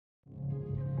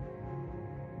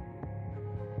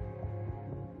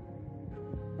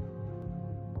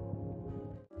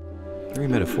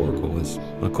very metaphorical as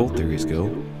occult theories go,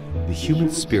 the human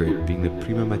spirit being the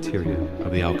prima materia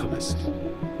of the alchemist.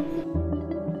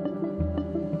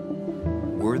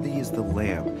 Worthy is the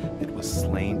lamb that was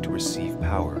slain to receive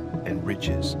power and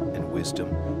riches and wisdom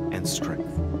and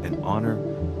strength and honor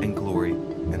and glory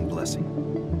and blessing.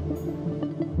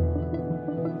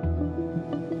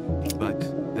 But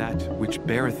that which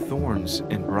beareth thorns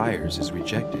and briars is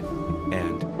rejected,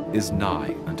 and is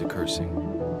nigh unto cursing,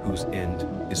 whose end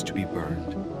is to be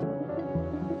burned.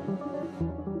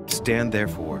 Stand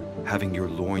therefore, having your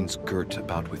loins girt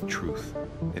about with truth,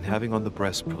 and having on the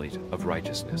breastplate of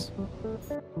righteousness.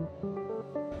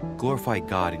 Glorify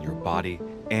God in your body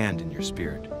and in your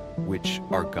spirit, which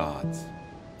are God's.